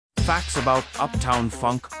Facts about Uptown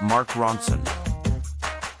Funk. Mark Ronson.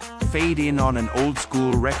 Fade in on an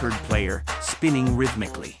old-school record player, spinning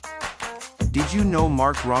rhythmically. Did you know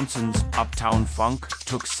Mark Ronson's Uptown Funk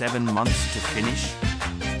took 7 months to finish?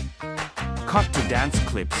 Cut to dance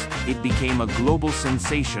clips, it became a global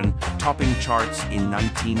sensation, topping charts in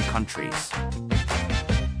 19 countries.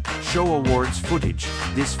 Show awards footage.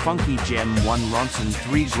 This funky gem won Ronson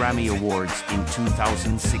 3 Grammy Awards in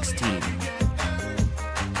 2016.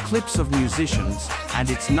 Clips of musicians, and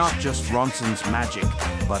it's not just Ronson's magic,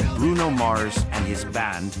 but Bruno Mars and his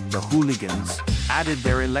band, the Hooligans, added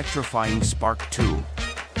their electrifying spark too.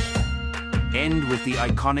 End with the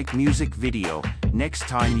iconic music video. Next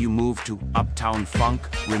time you move to Uptown Funk,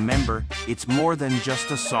 remember, it's more than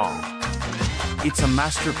just a song. It's a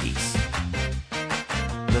masterpiece.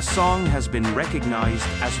 The song has been recognized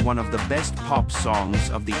as one of the best pop songs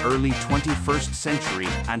of the early 21st century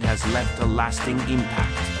and has left a lasting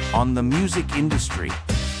impact on the music industry.